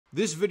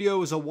This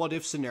video is a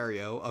what-if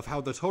scenario of how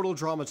the total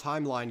drama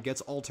timeline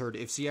gets altered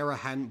if Sierra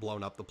hadn't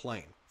blown up the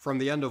plane, from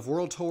the end of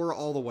World Tour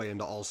all the way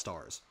into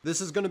All-Stars.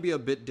 This is going to be a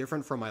bit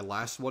different from my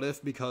last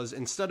what-if because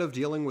instead of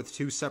dealing with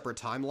two separate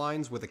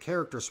timelines with a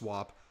character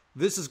swap,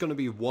 this is going to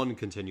be one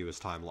continuous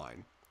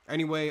timeline.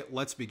 Anyway,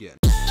 let's begin.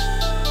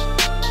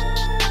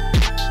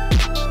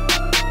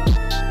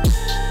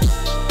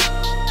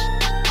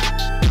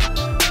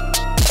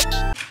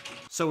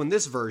 So in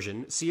this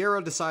version,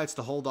 Sierra decides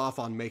to hold off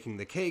on making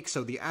the cake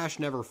so the ash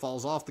never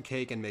falls off the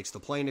cake and makes the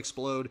plane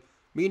explode,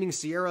 meaning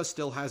Sierra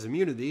still has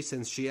immunity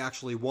since she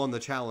actually won the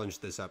challenge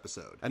this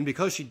episode. And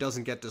because she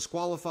doesn't get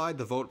disqualified,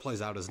 the vote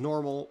plays out as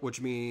normal,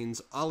 which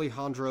means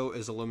Alejandro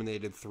is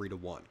eliminated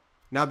 3-1.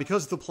 Now,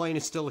 because the plane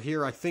is still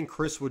here, I think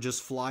Chris would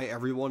just fly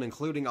everyone,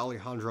 including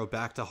Alejandro,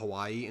 back to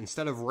Hawaii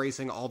instead of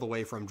racing all the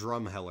way from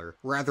Drumheller.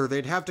 Rather,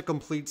 they'd have to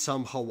complete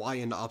some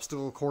Hawaiian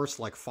obstacle course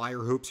like fire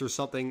hoops or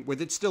something,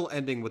 with it still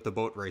ending with the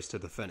boat race to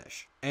the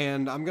finish.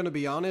 And I'm gonna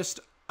be honest,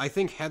 I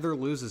think Heather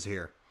loses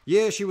here.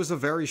 Yeah, she was a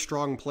very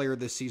strong player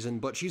this season,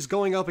 but she's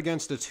going up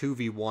against a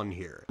 2v1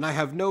 here. And I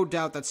have no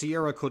doubt that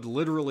Sierra could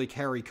literally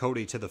carry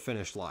Cody to the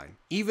finish line.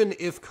 Even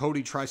if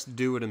Cody tries to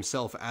do it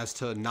himself as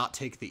to not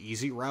take the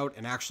easy route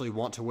and actually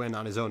want to win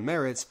on his own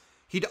merits,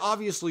 he'd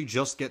obviously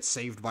just get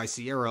saved by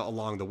Sierra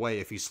along the way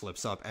if he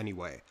slips up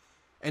anyway.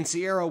 And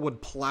Sierra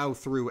would plow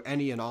through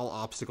any and all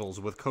obstacles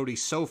with Cody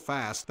so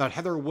fast that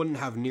Heather wouldn't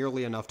have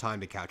nearly enough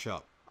time to catch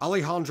up.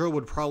 Alejandro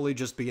would probably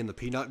just be in the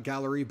peanut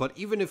gallery, but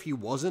even if he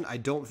wasn't, I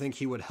don't think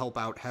he would help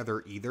out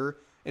Heather either.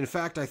 In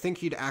fact, I think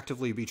he'd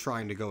actively be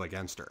trying to go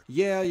against her.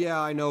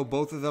 Yeah, I know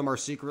both of them are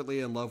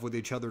secretly in love with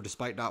each other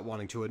despite not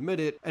wanting to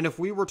admit it, and if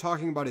we were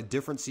talking about a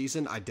different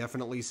season, I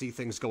definitely see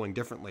things going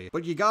differently.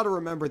 But you gotta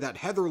remember that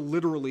Heather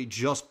literally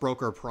just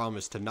broke her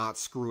promise to not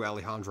screw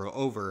Alejandro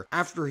over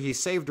after he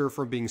saved her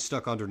from being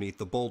stuck underneath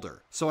the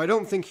boulder. So I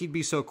don't think he'd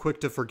be so quick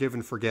to forgive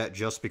and forget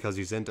just because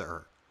he's into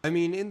her. I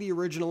mean, in the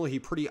original, he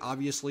pretty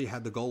obviously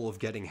had the goal of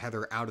getting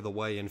Heather out of the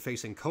way and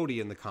facing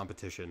Cody in the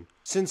competition.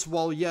 Since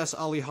while yes,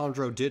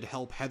 Alejandro did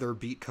help Heather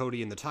beat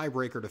Cody in the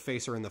tiebreaker to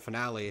face her in the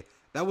finale,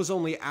 that was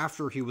only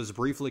after he was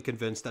briefly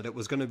convinced that it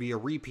was going to be a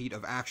repeat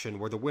of action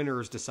where the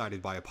winner is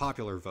decided by a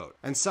popular vote,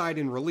 and sighed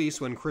in release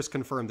when Chris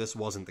confirmed this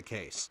wasn't the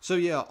case. So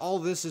yeah, all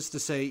this is to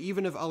say,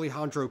 even if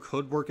Alejandro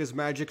could work his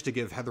magic to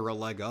give Heather a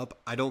leg up,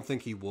 I don't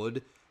think he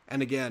would.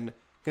 And again,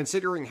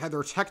 considering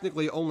Heather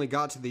technically only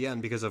got to the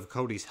end because of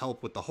Cody's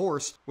help with the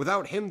horse,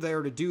 without him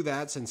there to do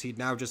that since he'd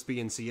now just be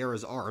in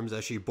Sierra's arms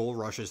as she bull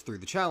rushes through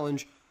the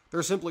challenge,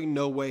 there's simply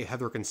no way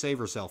Heather can save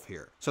herself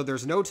here. So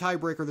there's no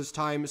tiebreaker this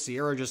time,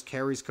 Sierra just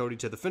carries Cody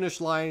to the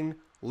finish line,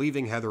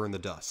 leaving Heather in the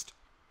dust.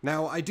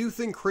 Now, I do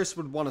think Chris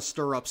would want to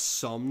stir up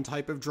some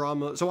type of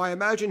drama, so I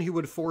imagine he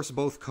would force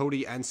both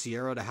Cody and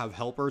Sierra to have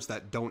helpers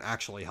that don't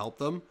actually help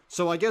them.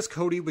 So I guess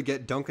Cody would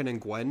get Duncan and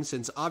Gwen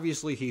since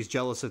obviously he's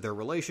jealous of their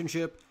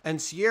relationship,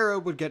 and Sierra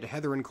would get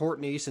Heather and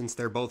Courtney since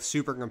they're both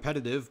super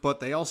competitive, but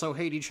they also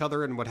hate each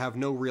other and would have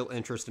no real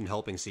interest in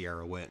helping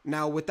Sierra win.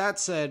 Now, with that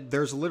said,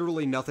 there's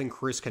literally nothing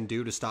Chris can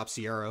do to stop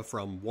Sierra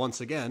from, once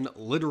again,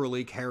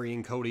 literally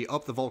carrying Cody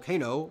up the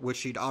volcano, which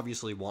she'd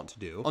obviously want to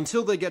do,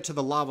 until they get to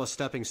the lava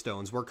stepping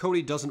stones where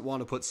Cody doesn't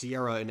want to put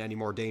Sierra in any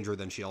more danger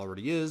than she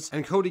already is,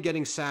 and Cody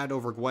getting sad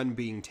over Gwen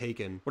being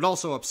taken would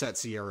also upset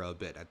Sierra a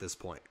bit at this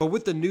point. But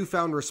with the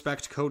newfound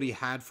respect Cody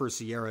had for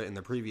Sierra in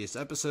the previous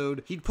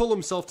episode, he'd pull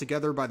himself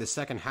together by the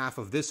second half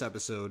of this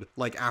episode,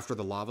 like after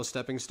the lava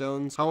stepping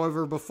stones.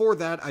 However, before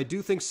that, I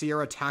do think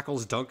Sierra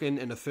tackles Duncan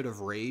in a fit of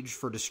rage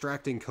for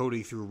distracting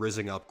Cody through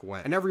rizzing up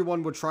Gwen, and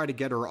everyone would try to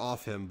get her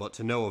off him, but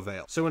to no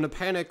avail. So in a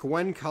panic,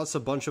 Gwen cuts a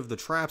bunch of the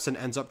traps and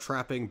ends up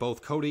trapping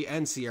both Cody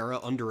and Sierra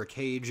under a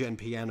cage and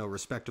piano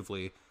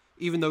respectively,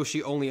 even though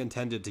she only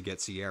intended to get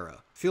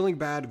Sierra. Feeling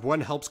bad,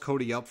 Gwen helps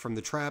Cody up from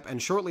the trap,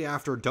 and shortly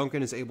after,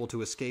 Duncan is able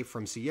to escape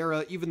from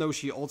Sierra, even though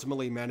she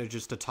ultimately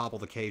manages to topple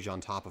the cage on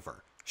top of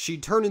her.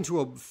 She'd turn into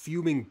a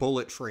fuming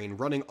bullet train,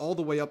 running all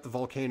the way up the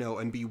volcano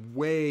and be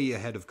way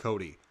ahead of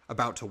Cody,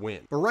 about to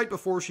win. But right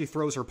before she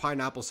throws her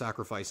pineapple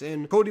sacrifice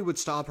in, Cody would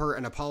stop her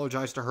and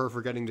apologize to her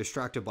for getting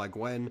distracted by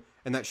Gwen,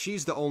 and that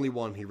she's the only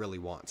one he really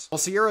wants. While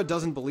Sierra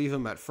doesn't believe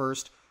him at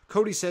first,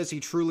 Cody says he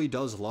truly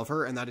does love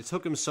her and that it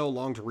took him so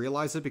long to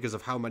realize it because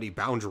of how many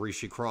boundaries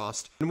she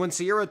crossed. And when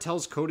Sierra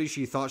tells Cody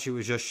she thought she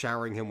was just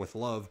showering him with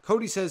love,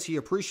 Cody says he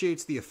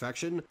appreciates the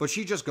affection, but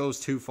she just goes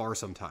too far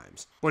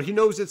sometimes. But he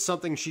knows it's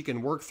something she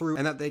can work through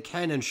and that they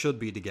can and should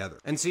be together.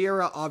 And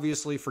Sierra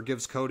obviously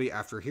forgives Cody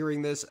after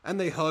hearing this, and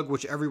they hug,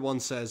 which everyone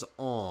says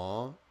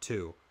 "aww"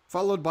 too.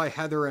 Followed by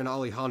Heather and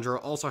Alejandro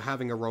also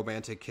having a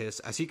romantic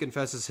kiss as he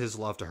confesses his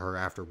love to her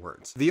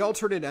afterwards. The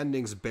alternate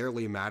endings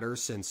barely matter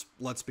since,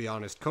 let's be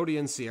honest, Cody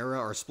and Sierra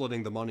are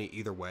splitting the money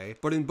either way,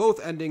 but in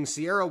both endings,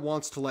 Sierra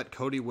wants to let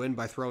Cody win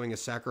by throwing a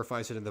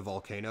sacrifice into the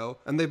volcano,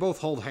 and they both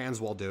hold hands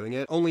while doing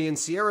it, only in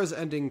Sierra's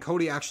ending,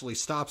 Cody actually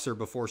stops her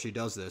before she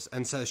does this,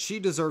 and says she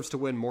deserves to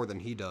win more than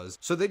he does,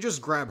 so they just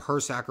grab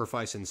her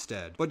sacrifice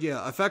instead. But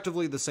yeah,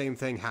 effectively the same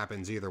thing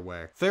happens either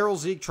way. Feral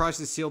Zeke tries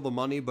to steal the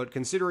money, but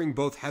considering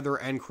both Heather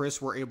and Chris Chris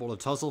were able to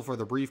tussle for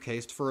the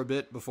briefcase for a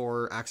bit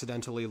before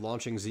accidentally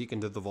launching Zeke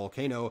into the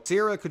volcano,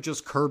 Sierra could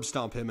just curb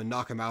stomp him and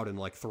knock him out in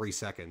like 3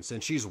 seconds,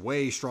 and she's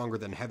way stronger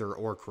than Heather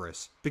or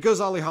Chris.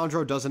 Because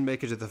Alejandro doesn't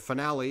make it to the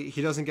finale,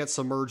 he doesn't get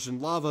submerged in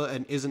lava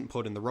and isn't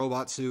put in the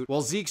robot suit,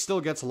 while Zeke still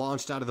gets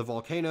launched out of the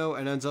volcano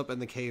and ends up in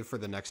the cave for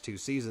the next 2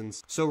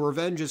 seasons. So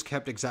revenge is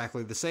kept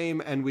exactly the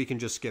same, and we can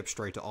just skip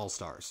straight to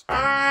All-Stars.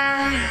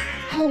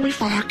 Holy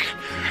fuck.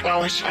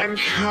 Alice, I'm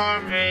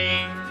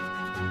coming.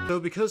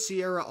 So because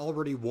Sierra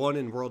already won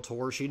in World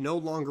Tour, she no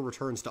longer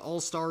returns to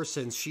All-Star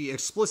since she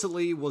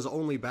explicitly was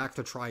only back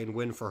to try and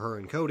win for her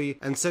and Cody,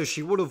 and says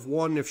she would have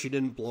won if she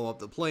didn't blow up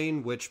the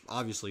plane, which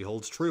obviously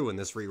holds true in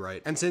this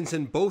rewrite. And since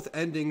in both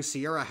endings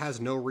Sierra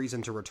has no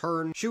reason to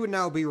return, she would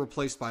now be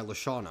replaced by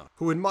Lashana,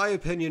 who in my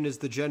opinion is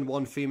the Gen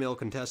 1 female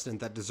contestant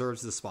that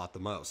deserves the spot the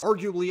most,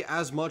 arguably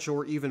as much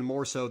or even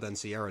more so than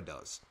Sierra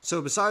does.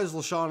 So besides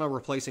Lashana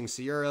replacing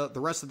Sierra,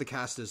 the rest of the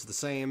cast is the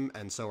same,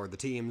 and so are the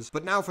teams.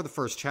 But now for the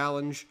first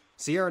challenge.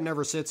 Sierra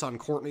never sits on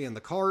Courtney in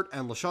the cart,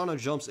 and Lashana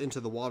jumps into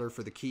the water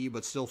for the key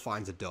but still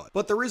finds a dud.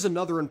 But there is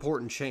another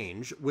important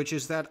change, which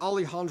is that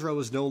Alejandro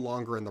is no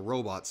longer in the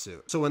robot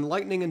suit. So when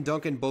Lightning and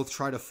Duncan both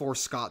try to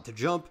force Scott to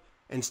jump,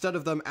 instead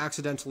of them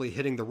accidentally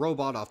hitting the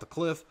robot off the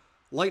cliff,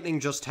 Lightning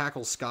just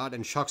tackles Scott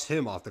and chucks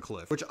him off the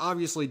cliff, which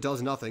obviously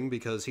does nothing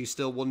because he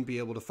still wouldn't be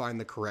able to find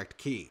the correct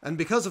key. And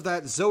because of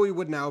that, Zoe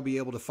would now be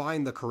able to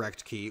find the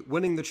correct key,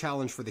 winning the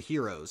challenge for the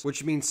heroes,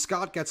 which means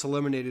Scott gets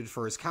eliminated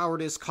for his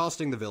cowardice,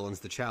 costing the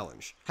villains the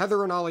challenge.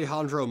 Heather and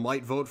Alejandro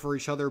might vote for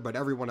each other, but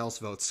everyone else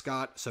votes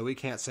Scott, so he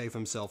can't save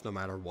himself no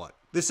matter what.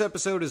 This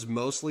episode is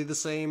mostly the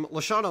same.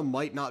 Lashana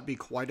might not be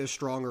quite as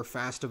strong or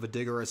fast of a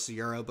digger as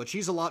Sierra, but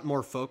she's a lot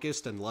more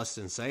focused and less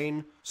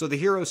insane. So the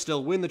heroes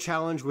still win the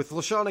challenge, with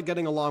Lashana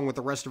getting along with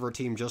the rest of her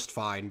team just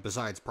fine,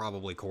 besides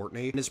probably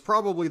Courtney, and is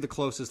probably the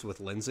closest with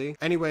Lindsay.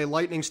 Anyway,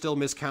 Lightning still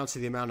miscounts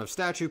the amount of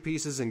statue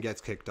pieces and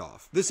gets kicked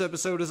off. This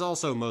episode is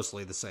also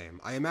mostly the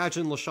same. I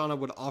imagine Lashana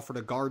would offer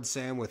to guard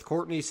Sam with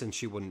Courtney since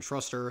she wouldn't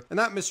trust her, and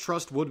that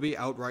mistrust would be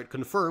outright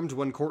confirmed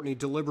when Courtney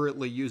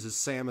deliberately uses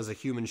Sam as a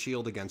human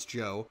shield against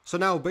Joe. So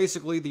now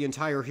basically the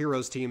entire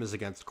heroes team is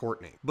against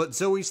Courtney. But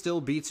Zoe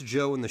still beats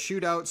Joe in the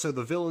shootout, so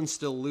the villains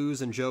still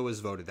lose and Joe is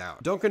voted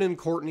out. Duncan and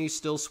Courtney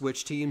still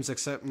switch teams,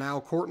 except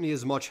now Courtney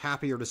is much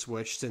happier to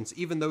switch since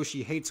even though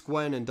she hates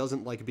Gwen and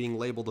doesn't like being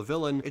labeled a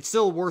villain, it's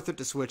still worth it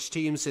to switch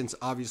teams since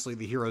obviously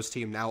the heroes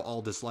team now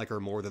all dislike her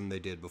more than they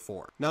did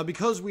before. Now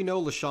because we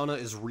know Lashana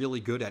is really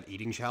good at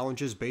eating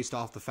challenges based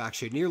off the fact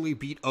she nearly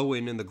beat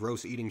Owen in the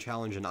gross eating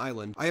challenge in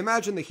Island, I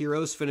imagine the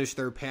heroes finish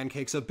their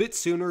pancakes a bit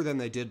sooner than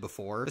they did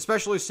before,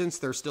 especially since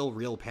they're still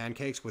real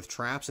pancakes with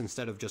traps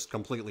instead of just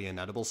completely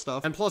inedible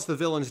stuff, and plus the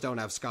villains don't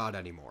have Scott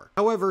anymore.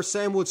 However,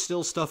 Sam would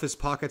still stuff his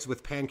pockets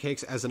with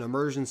pancakes as an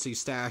emergency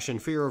stash in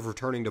fear of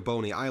returning to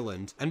Boney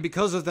Island, and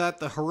because of that,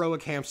 the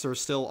heroic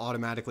hamsters still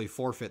automatically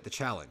forfeit the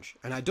challenge,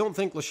 and I don't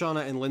think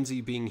Lashana and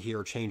Lindsay being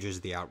here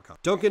changes the outcome.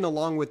 Duncan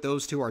along with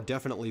those two are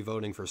definitely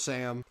voting for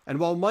Sam, and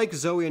while Mike,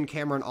 Zoe, and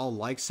Cameron all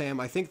like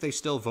Sam, I think they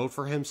still vote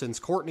for him since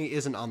Courtney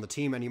isn't on the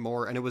team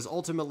anymore, and it was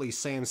ultimately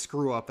Sam's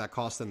screw-up that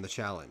cost them the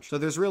challenge, so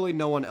there's really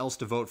no one else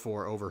to vote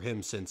for over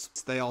him since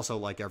they also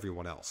like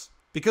everyone else.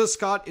 Because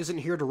Scott isn't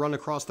here to run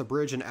across the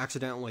bridge and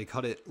accidentally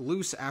cut it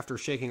loose after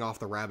shaking off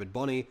the rabid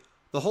bunny,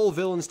 the whole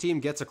villains team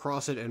gets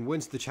across it and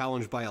wins the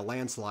challenge by a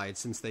landslide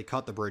since they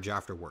cut the bridge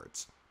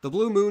afterwards. The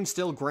Blue Moon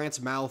still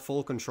grants Mal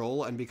full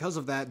control, and because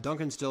of that,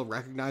 Duncan still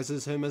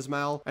recognizes him as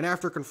Mal, and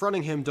after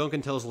confronting him,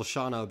 Duncan tells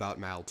Lashana about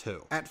Mal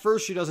too. At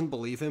first, she doesn't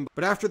believe him,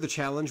 but after the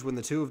challenge, when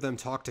the two of them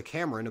talk to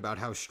Cameron about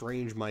how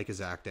strange Mike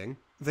is acting,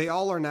 they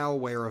all are now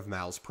aware of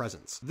Mal's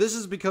presence. This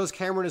is because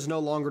Cameron is no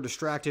longer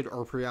distracted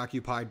or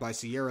preoccupied by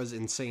Sierra's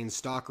insane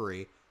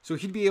stalkery, so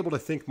he'd be able to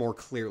think more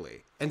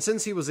clearly. And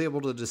since he was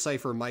able to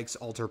decipher Mike's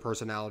alter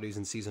personalities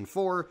in Season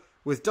 4,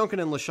 with Duncan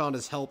and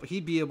Lashana's help,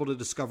 he'd be able to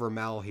discover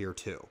Mal here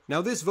too.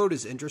 Now this vote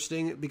is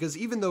interesting because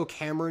even though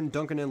Cameron,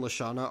 Duncan, and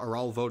Lashana are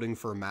all voting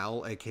for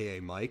Mal, aka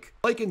Mike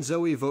and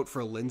Zoe vote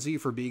for Lindsay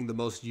for being the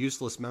most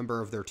useless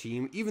member of their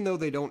team, even though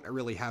they don't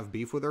really have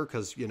beef with her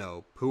because, you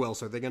know, who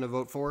else are they going to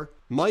vote for?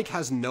 Mike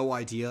has no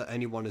idea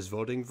anyone is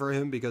voting for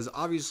him because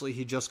obviously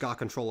he just got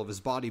control of his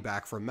body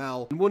back from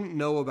Mal and wouldn't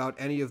know about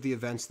any of the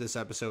events this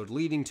episode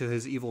leading to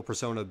his evil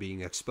persona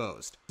being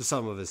exposed to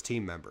some of his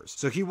team members.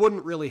 So he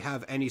wouldn't really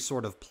have any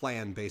sort of plan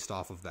based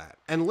off of that.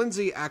 And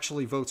Lindsay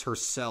actually votes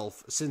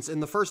herself, since in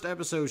the first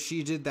episode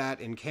she did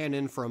that in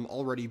canon from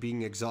already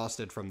being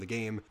exhausted from the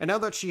game, and now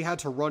that she had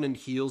to run in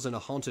heels in a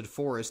haunted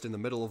forest in the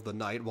middle of the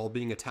night while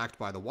being attacked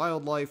by the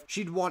wildlife,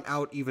 she'd want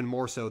out even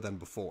more so than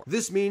before.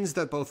 This means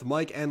that both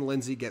Mike and Lindsay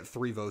Lindsay get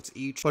 3 votes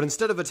each, but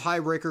instead of a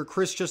tiebreaker,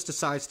 Chris just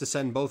decides to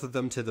send both of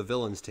them to the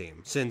villains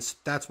team, since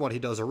that's what he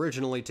does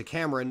originally to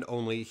Cameron,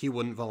 only he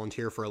wouldn't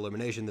volunteer for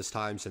elimination this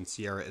time since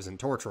Sierra isn't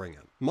torturing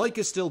him. Mike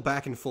is still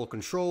back in full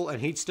control, and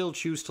he'd still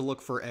choose to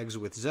look for eggs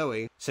with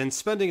Zoe, since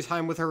spending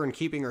time with her and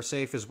keeping her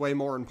safe is way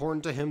more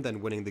important to him than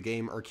winning the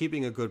game or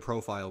keeping a good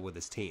profile with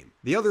his team.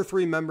 The other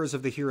 3 members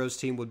of the Heroes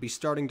team would be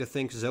starting to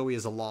think Zoe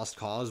is a lost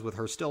cause, with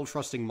her still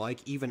trusting Mike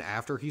even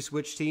after he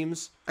switched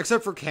teams,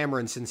 except for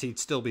Cameron since he'd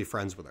still be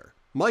friends with her.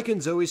 Mike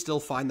and Zoe still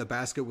find the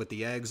basket with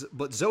the eggs,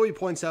 but Zoe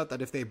points out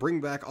that if they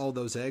bring back all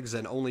those eggs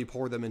and only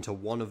pour them into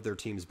one of their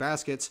team's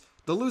baskets,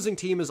 the losing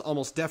team is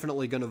almost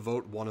definitely going to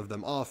vote one of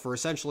them off for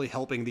essentially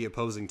helping the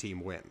opposing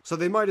team win, so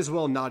they might as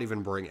well not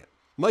even bring it.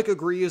 Mike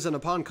agrees, and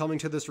upon coming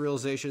to this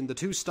realization, the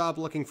two stop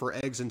looking for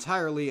eggs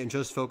entirely and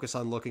just focus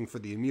on looking for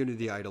the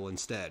immunity idol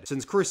instead,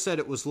 since Chris said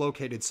it was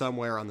located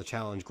somewhere on the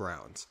challenge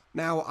grounds.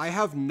 Now, I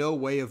have no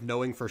way of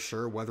knowing for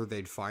sure whether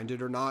they'd find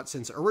it or not,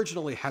 since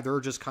originally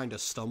Heather just kinda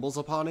stumbles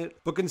upon it,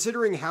 but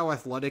considering how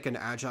athletic and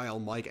agile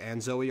Mike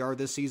and Zoe are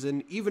this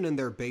season, even in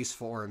their base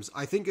forms,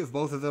 I think if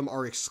both of them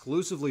are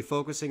exclusively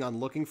focusing on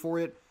looking for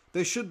it,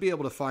 they should be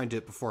able to find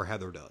it before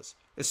Heather does.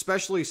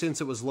 Especially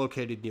since it was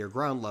located near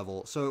ground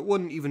level, so it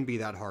wouldn't even be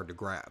that hard to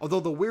grab. Although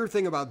the weird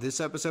thing about this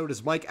episode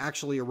is Mike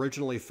actually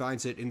originally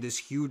finds it in this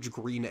huge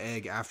green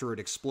egg after it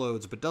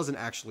explodes, but doesn't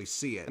actually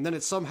see it, and then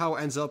it somehow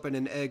ends up in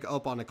an egg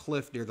up on a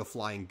cliff near the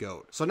flying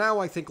goat. So now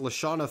I think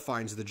Lashana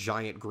finds the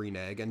giant green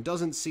egg and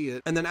doesn't see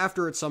it, and then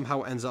after it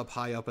somehow ends up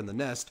high up in the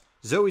nest,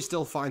 Zoe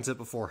still finds it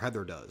before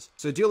Heather does.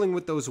 So dealing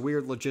with those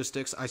weird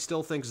logistics, I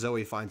still think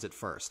Zoe finds it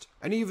first.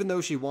 And even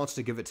though she wants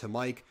to give it to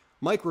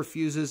Mike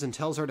refuses and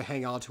tells her to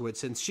hang on to it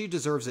since she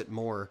deserves it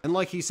more, and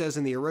like he says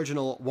in the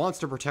original, wants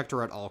to protect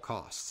her at all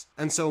costs.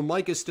 And so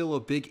Mike is still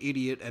a big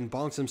idiot and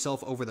bonks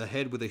himself over the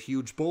head with a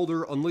huge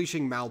boulder,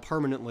 unleashing Mal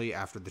permanently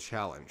after the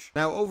challenge.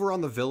 Now over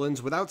on the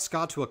villains, without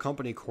Scott to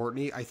accompany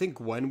Courtney, I think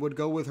Gwen would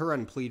go with her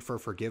and plead for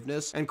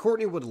forgiveness, and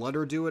Courtney would let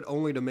her do it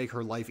only to make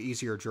her life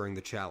easier during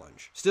the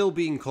challenge, still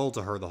being cold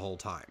to her the whole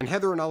time. And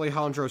Heather and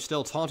Alejandro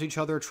still taunt each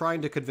other,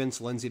 trying to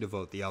convince Lindsay to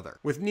vote the other,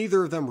 with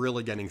neither of them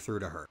really getting through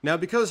to her. Now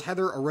because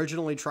Heather originally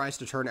tries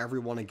to turn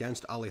everyone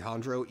against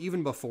Alejandro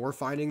even before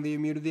finding the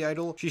immunity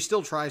idol, she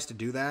still tries to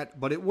do that,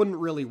 but it wouldn't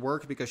really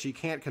work because she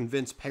can't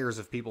convince pairs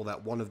of people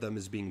that one of them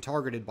is being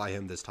targeted by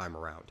him this time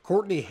around.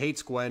 Courtney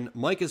hates Gwen,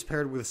 Mike is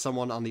paired with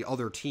someone on the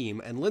other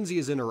team, and Lindsay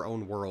is in her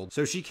own world,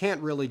 so she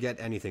can't really get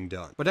anything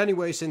done. But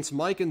anyway, since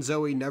Mike and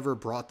Zoe never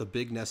brought the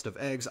big nest of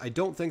eggs, I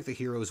don't think the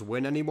heroes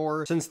win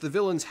anymore, since the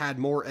villains had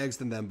more eggs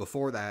than them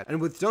before that, and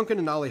with Duncan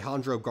and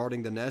Alejandro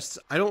guarding the nests,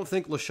 I don't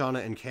think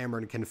Lashana and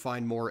Cameron can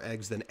find more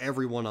eggs than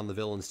everyone on the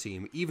villains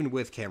team, even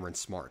with Cameron's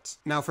smarts.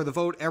 Now for the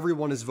vote,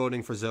 everyone is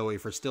voting for Zoe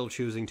for still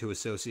choosing to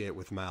associate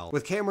with Mal,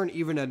 with Cameron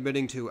even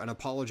admitting to and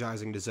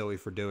apologizing to Zoe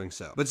for doing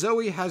so. But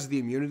Zoe has the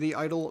immunity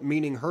idol,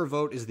 meaning her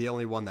vote is the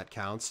only one that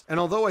counts, and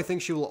although I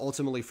think she will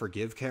ultimately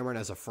forgive Cameron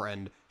as a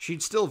friend,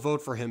 she'd still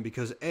vote for him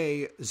because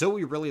A,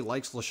 Zoe really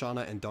likes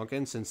Lashana and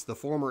Duncan since the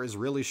former is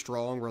really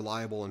strong,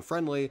 reliable, and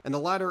friendly, and the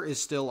latter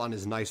is still on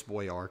his nice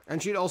boy arc,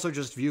 and she'd also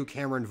just view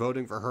Cameron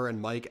voting for her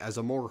and Mike as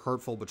a more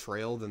hurtful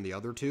betrayal than the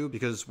other two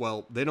because,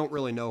 well, they don't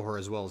really know her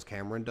as well as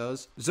Cameron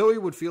does. Zoe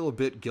would feel a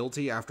bit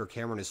guilty after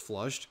Cameron is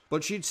flushed,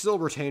 but she'd still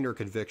retain her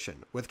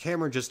conviction, with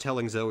Cameron just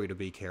telling Zoe to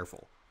be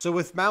careful. So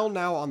with Mal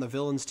now on the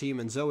villains team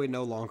and Zoe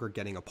no longer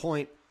getting a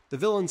point, the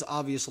villains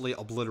obviously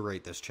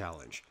obliterate this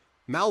challenge.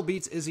 Mal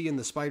beats Izzy in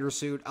the spider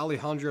suit,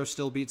 Alejandro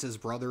still beats his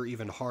brother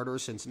even harder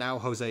since now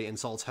Jose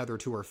insults Heather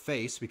to her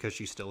face because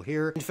she's still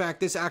here. In fact,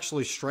 this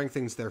actually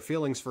strengthens their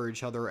feelings for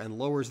each other and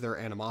lowers their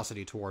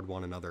animosity toward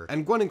one another.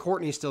 And Gwen and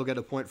Courtney still get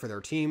a point for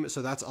their team,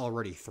 so that's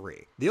already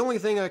 3. The only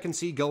thing I can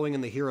see going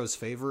in the heroes'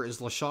 favor is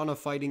Lashana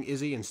fighting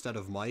Izzy instead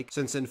of Mike,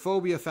 since in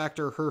Phobia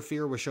Factor her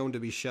fear was shown to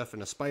be Chef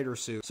in a spider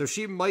suit, so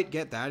she might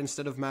get that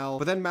instead of Mal,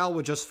 but then Mal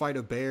would just fight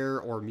a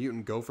bear or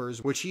mutant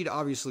gophers, which he'd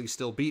obviously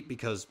still beat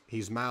because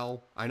he's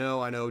Mal.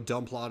 I know,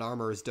 dumb plot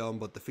armor is dumb,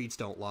 but the feats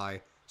don't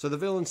lie. So the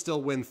villains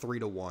still win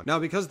 3-1. Now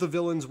because the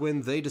villains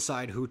win, they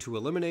decide who to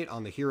eliminate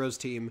on the heroes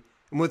team,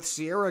 and with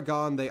Sierra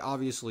gone, they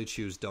obviously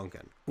choose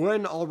Duncan.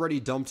 Gwen already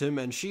dumped him,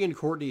 and she and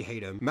Courtney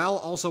hate him. Mal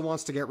also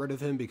wants to get rid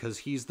of him because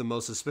he's the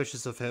most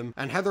suspicious of him,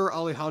 and Heather,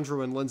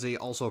 Alejandro, and Lindsay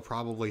also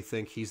probably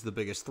think he's the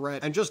biggest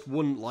threat, and just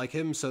wouldn't like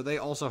him, so they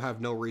also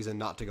have no reason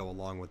not to go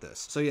along with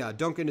this. So yeah,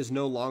 Duncan is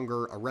no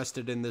longer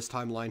arrested in this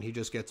timeline, he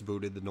just gets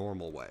booted the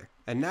normal way.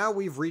 And now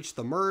we've reached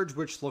the merge,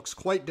 which looks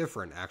quite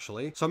different,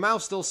 actually. So Mal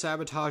still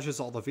sabotages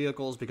all the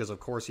vehicles, because of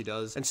course he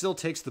does, and still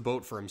takes the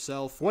boat for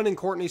himself. Gwen and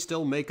Courtney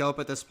still make up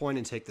at this point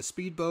and take the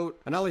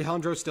speedboat, and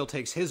Alejandro still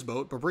takes his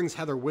boat, but brings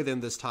Heather with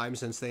him this time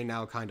since they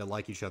now kinda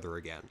like each other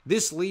again.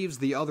 This leaves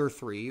the other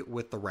 3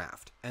 with the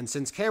raft, and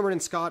since Cameron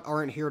and Scott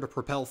aren't here to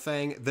propel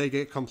Fang, they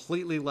get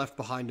completely left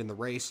behind in the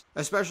race,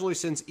 especially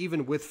since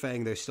even with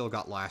Fang they still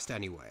got last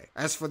anyway.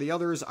 As for the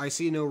others, I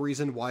see no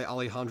reason why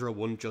Alejandro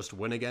wouldn't just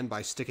win again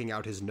by sticking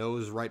out his nose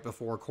close right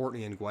before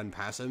Courtney and Gwen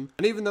pass him,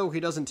 and even though he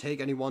doesn't take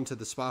anyone to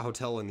the spa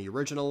hotel in the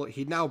original,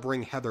 he'd now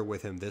bring Heather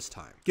with him this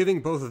time,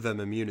 giving both of them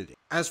immunity.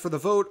 As for the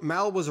vote,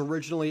 Mal was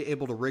originally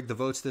able to rig the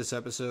votes this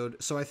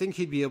episode, so I think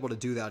he'd be able to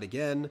do that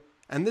again.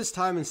 And this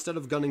time, instead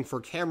of gunning for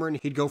Cameron,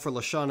 he'd go for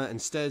Lashana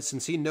instead,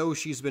 since he knows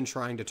she's been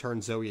trying to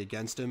turn Zoe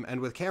against him,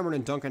 and with Cameron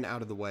and Duncan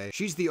out of the way,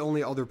 she's the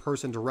only other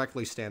person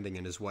directly standing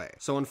in his way.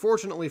 So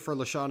unfortunately for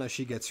Lashana,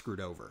 she gets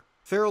screwed over.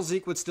 Feral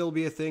Zeke would still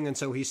be a thing, and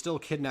so he still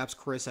kidnaps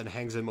Chris and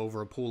hangs him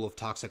over a pool of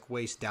toxic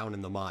waste down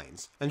in the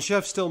mines. And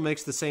Chef still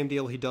makes the same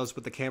deal he does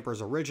with the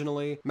campers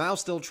originally. Mal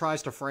still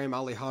tries to frame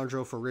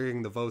Alejandro for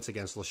rigging the votes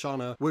against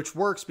Lashana, which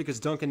works because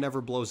Duncan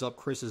never blows up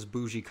Chris's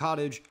bougie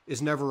cottage,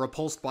 is never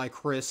repulsed by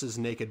Chris's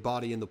naked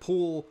body in the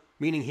pool,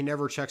 meaning he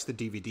never checks the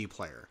DVD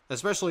player,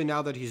 especially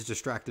now that he's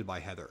distracted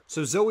by Heather.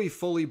 So Zoe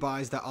fully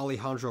buys that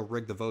Alejandro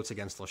rigged the votes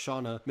against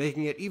Lashana,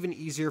 making it even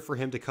easier for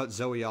him to cut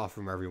Zoe off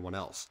from everyone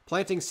else,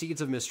 planting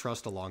seeds of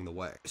mistrust along the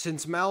way.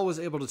 Since Mal was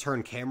able to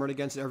turn Cameron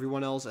against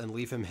everyone else and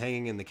leave him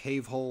hanging in the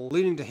cave hole,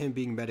 leading to him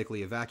being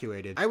medically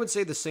evacuated, I would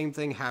say the same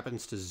thing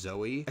happens to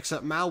Zoe,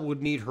 except Mal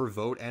would need her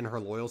vote and her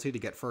loyalty to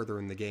get further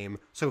in the game,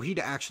 so he'd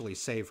actually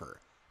save her.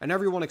 And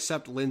everyone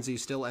except Lindsay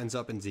still ends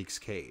up in Zeke's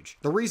cage.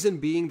 The reason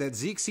being that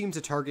Zeke seemed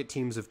to target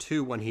teams of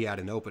 2 when he had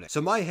an opening.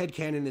 So my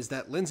headcanon is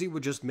that Lindsay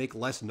would just make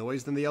less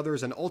noise than the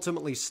others and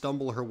ultimately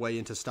stumble her way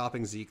into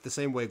stopping Zeke the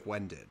same way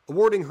Gwen did,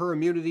 awarding her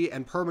immunity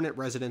and permanent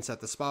residence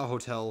at the spa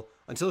hotel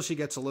until she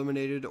gets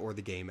eliminated or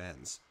the game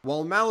ends.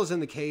 While Mal is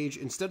in the cage,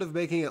 instead of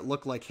making it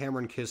look like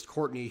Cameron kissed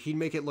Courtney, he'd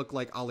make it look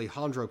like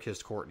Alejandro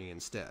kissed Courtney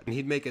instead, and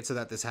he'd make it so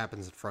that this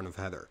happens in front of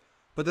Heather.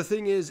 But the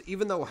thing is,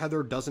 even though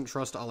Heather doesn't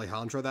trust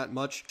Alejandro that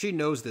much, she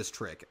knows this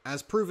trick,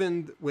 as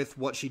proven with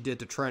what she did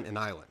to Trent and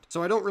Island.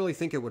 So I don't really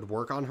think it would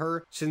work on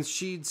her, since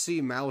she'd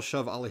see Mal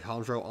shove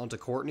Alejandro onto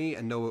Courtney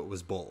and know it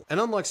was bull. And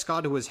unlike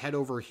Scott, who is head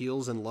over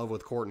heels in love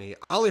with Courtney,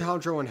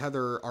 Alejandro and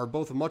Heather are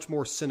both much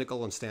more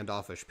cynical and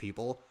standoffish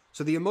people,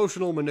 so the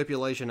emotional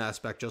manipulation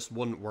aspect just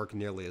wouldn't work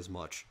nearly as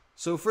much.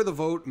 So for the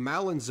vote,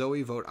 Mal and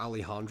Zoe vote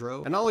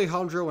Alejandro, and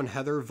Alejandro and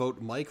Heather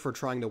vote Mike for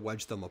trying to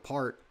wedge them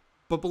apart.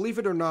 But believe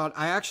it or not,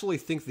 I actually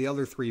think the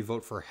other 3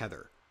 vote for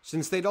Heather,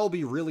 since they'd all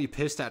be really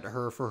pissed at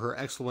her for her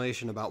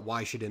explanation about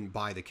why she didn't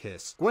buy the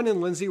kiss. Gwen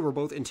and Lindsay were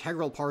both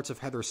integral parts of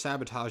Heather's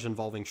sabotage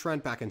involving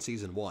Trent back in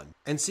season 1,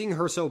 and seeing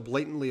her so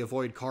blatantly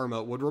avoid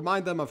karma would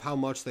remind them of how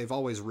much they've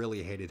always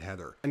really hated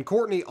Heather. And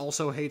Courtney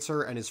also hates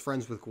her and is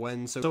friends with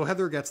Gwen, so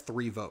Heather gets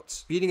 3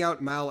 votes, beating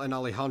out Mal and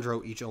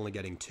Alejandro each only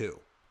getting 2.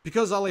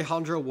 Because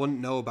Alejandro wouldn't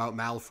know about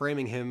Mal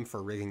framing him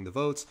for rigging the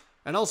votes,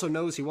 and also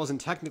knows he wasn't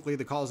technically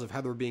the cause of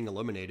Heather being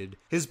eliminated,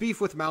 his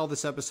beef with Mal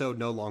this episode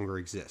no longer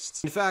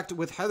exists. In fact,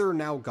 with Heather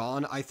now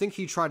gone, I think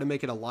he'd try to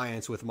make an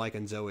alliance with Mike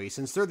and Zoe,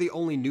 since they're the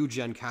only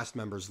new-gen cast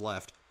members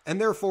left,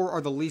 and therefore are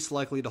the least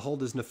likely to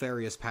hold his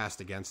nefarious past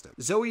against him.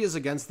 Zoe is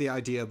against the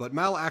idea, but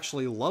Mal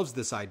actually loves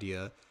this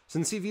idea,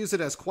 since he views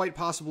it as quite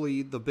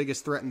possibly the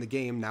biggest threat in the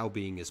game now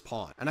being his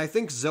pawn. And I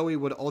think Zoe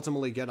would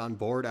ultimately get on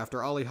board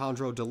after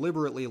Alejandro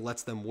deliberately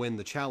lets them win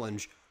the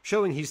challenge,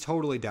 showing he's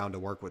totally down to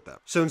work with them.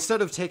 So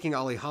instead of taking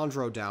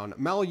Alejandro down,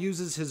 Mal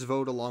uses his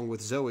vote along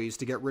with Zoe's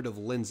to get rid of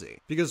Lindsay,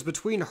 because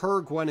between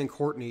her, Gwen, and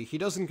Courtney, he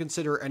doesn't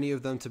consider any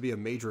of them to be a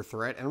major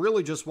threat and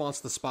really just wants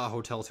the spa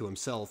hotel to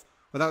himself,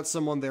 without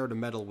someone there to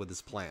meddle with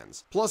his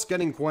plans. Plus,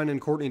 getting Gwen and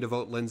Courtney to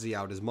vote Lindsay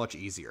out is much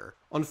easier.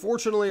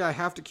 Unfortunately, I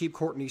have to keep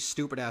Courtney's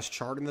stupid-ass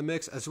chart in the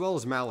mix, as well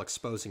as Mal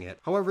exposing it.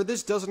 However,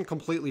 this doesn't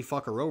completely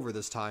fuck her over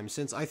this time,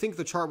 since I think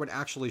the chart would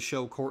actually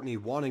show Courtney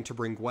wanting to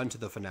bring Gwen to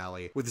the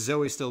finale, with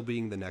Zoe still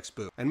being the next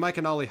boot, and Mike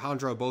and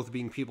Alejandro both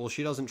being people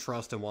she doesn't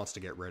trust and wants to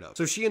get rid of.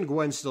 So she and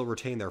Gwen still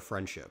retain their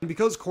friendship. And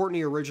because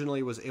Courtney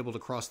originally was able to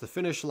cross the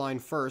finish line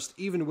first,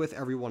 even with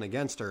everyone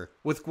against her,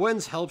 with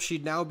Gwen's help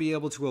she'd now be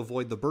able to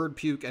avoid the bird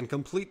puke and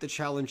complete the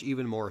challenge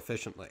even more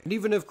efficiently. And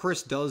even if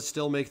Chris does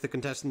still make the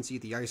contestants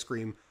eat the ice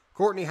cream,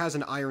 Courtney has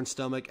an iron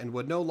stomach and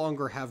would no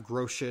longer have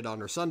gross shit on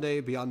her sundae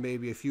beyond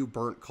maybe a few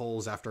burnt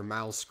coals after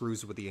Mal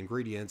screws with the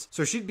ingredients,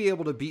 so she'd be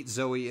able to beat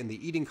Zoe in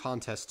the eating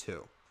contest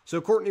too. So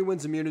Courtney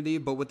wins immunity,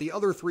 but with the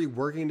other 3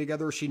 working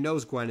together, she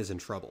knows Gwen is in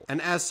trouble. And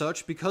as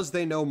such, because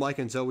they know Mike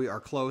and Zoe are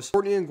close,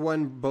 Courtney and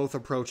Gwen both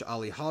approach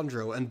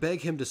Alejandro and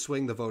beg him to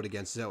swing the vote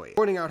against Zoe,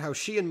 pointing out how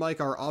she and Mike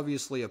are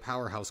obviously a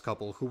powerhouse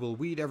couple who will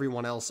weed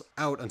everyone else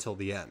out until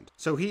the end.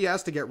 So he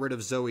has to get rid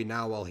of Zoe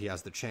now while he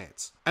has the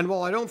chance. And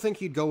while I don't think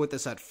he'd go with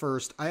this at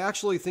first, I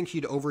actually think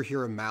he'd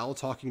overhear Mal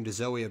talking to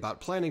Zoe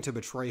about planning to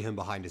betray him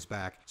behind his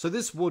back, so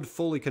this would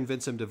fully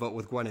convince him to vote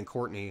with Gwen and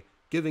Courtney,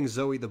 giving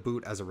Zoe the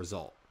boot as a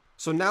result.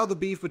 So now the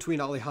beef between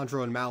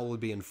Alejandro and Mal would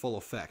be in full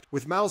effect,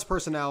 with Mal's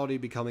personality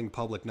becoming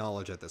public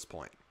knowledge at this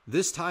point.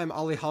 This time,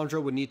 Alejandro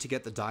would need to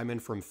get the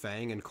diamond from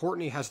Fang, and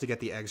Courtney has to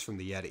get the eggs from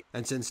the Yeti.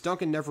 And since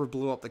Duncan never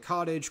blew up the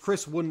cottage,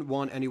 Chris wouldn't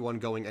want anyone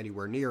going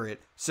anywhere near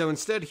it, so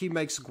instead he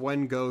makes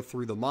Gwen go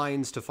through the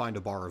mines to find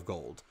a bar of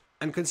gold.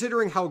 And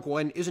considering how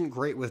Gwen isn't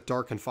great with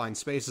dark confined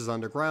spaces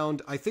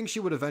underground, I think she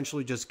would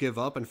eventually just give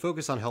up and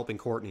focus on helping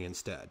Courtney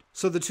instead.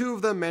 So the two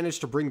of them manage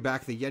to bring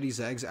back the Yeti's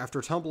eggs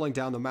after tumbling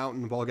down the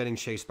mountain while getting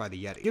chased by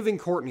the Yeti, giving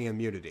Courtney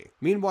immunity.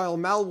 Meanwhile,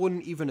 Mal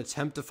wouldn't even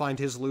attempt to find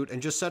his loot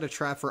and just set a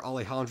trap for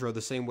Alejandro the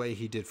same way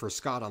he did for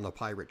Scott on the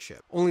pirate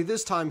ship. Only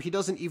this time, he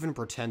doesn't even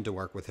pretend to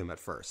work with him at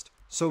first.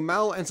 So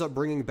Mal ends up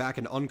bringing back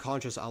an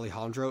unconscious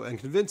Alejandro and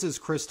convinces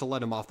Chris to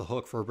let him off the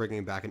hook for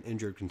bringing back an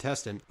injured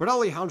contestant, but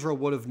Alejandro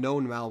would have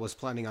known Mal was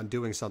planning on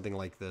doing something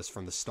like this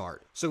from the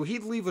start. So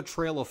he'd leave a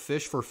trail of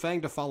fish for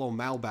Fang to follow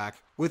Mal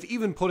back, with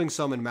even putting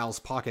some in Mal's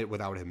pocket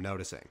without him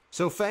noticing.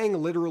 So Fang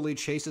literally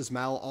chases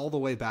Mal all the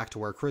way back to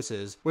where Chris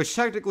is, which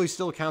technically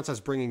still counts as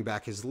bringing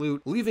back his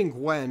loot, leaving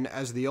Gwen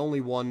as the only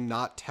one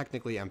not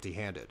technically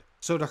empty-handed.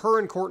 So to her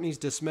and Courtney's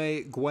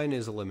dismay, Gwen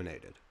is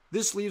eliminated.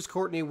 This leaves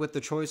Courtney with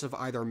the choice of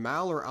either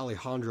Mal or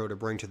Alejandro to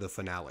bring to the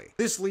finale.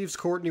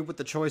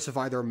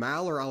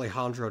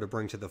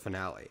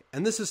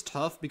 And this is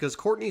tough because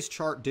Courtney's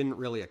chart didn't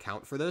really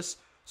account for this,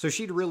 so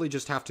she'd really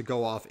just have to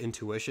go off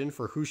intuition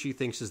for who she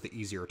thinks is the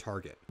easier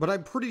target. But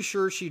I'm pretty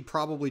sure she'd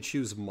probably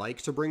choose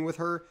Mike to bring with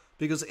her,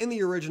 because in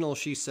the original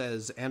she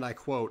says, and I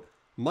quote,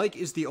 "Mike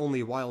is the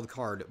only wild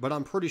card, but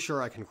I'm pretty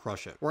sure I can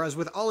crush him." Whereas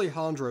with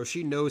Alejandro,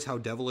 she knows how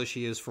devilish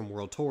he is from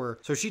World Tour,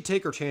 so she'd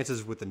take her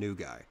chances with the new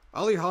guy.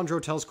 Alejandro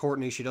tells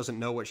Courtney she doesn't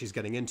know what she's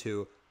getting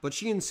into, but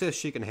she insists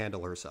she can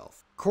handle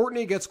herself.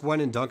 Courtney gets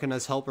Gwen and Duncan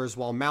as helpers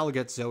while Mal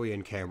gets Zoe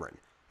and Cameron.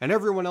 And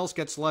everyone else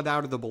gets let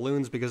out of the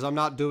balloons because I'm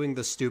not doing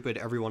the stupid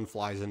everyone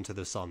flies into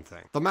the sun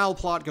thing. The Mal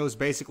plot goes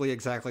basically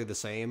exactly the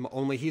same,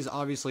 only he's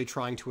obviously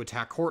trying to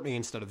attack Courtney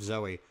instead of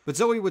Zoe, but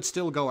Zoe would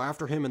still go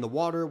after him in the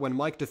water when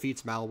Mike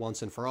defeats Mal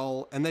once and for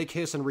all, and they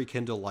kiss and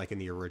rekindle like in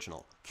the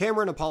original.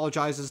 Cameron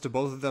apologizes to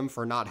both of them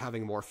for not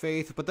having more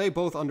faith, but they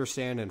both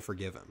understand and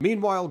forgive him.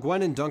 Meanwhile,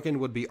 Gwen and Duncan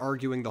would be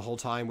arguing the whole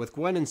time, with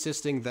Gwen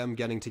insisting them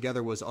getting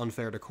together was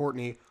unfair to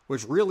Courtney,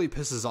 which really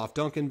pisses off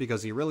Duncan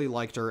because he really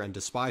liked her and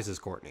despises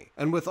Courtney.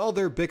 And with all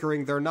their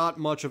bickering, they're not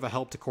much of a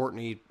help to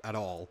Courtney at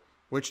all,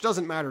 which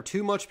doesn't matter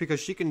too much because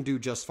she can do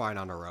just fine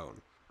on her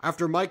own.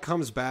 After Mike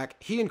comes back,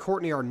 he and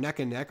Courtney are neck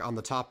and neck on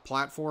the top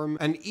platform,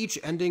 and each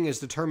ending is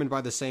determined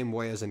by the same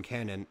way as in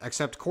canon,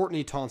 except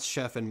Courtney taunts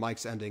Chef in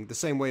Mike's ending the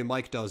same way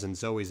Mike does in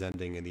Zoe's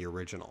ending in the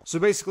original. So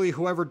basically,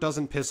 whoever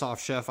doesn't piss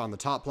off Chef on the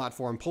top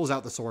platform pulls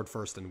out the sword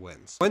first and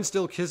wins. Gwen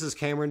still kisses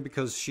Cameron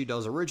because she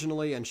does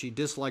originally, and she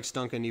dislikes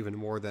Duncan even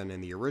more than in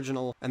the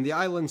original, and the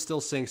island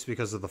still sinks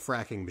because of the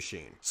fracking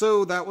machine.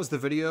 So that was the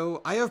video.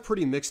 I have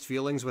pretty mixed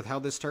feelings with how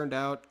this turned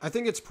out. I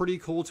think it's pretty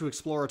cool to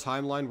explore a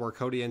timeline where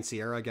Cody and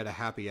Sierra get a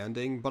happy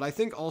ending, but I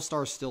think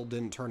All-Star still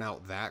didn't turn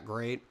out that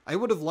great. I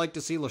would have liked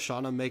to see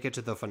Lashana make it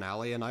to the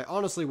finale, and I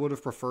honestly would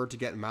have preferred to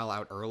get Mal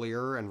out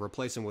earlier and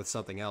replace him with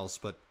something else,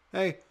 but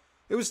hey,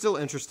 it was still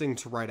interesting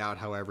to write out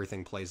how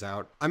everything plays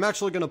out. I'm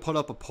actually going to put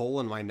up a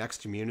poll in my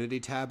next community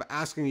tab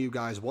asking you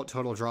guys what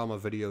Total Drama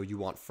video you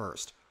want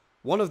first.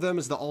 One of them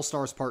is the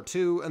All-Stars Part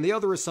 2, and the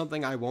other is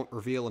something I won't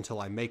reveal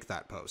until I make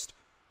that post.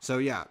 So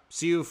yeah,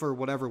 see you for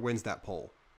whatever wins that poll.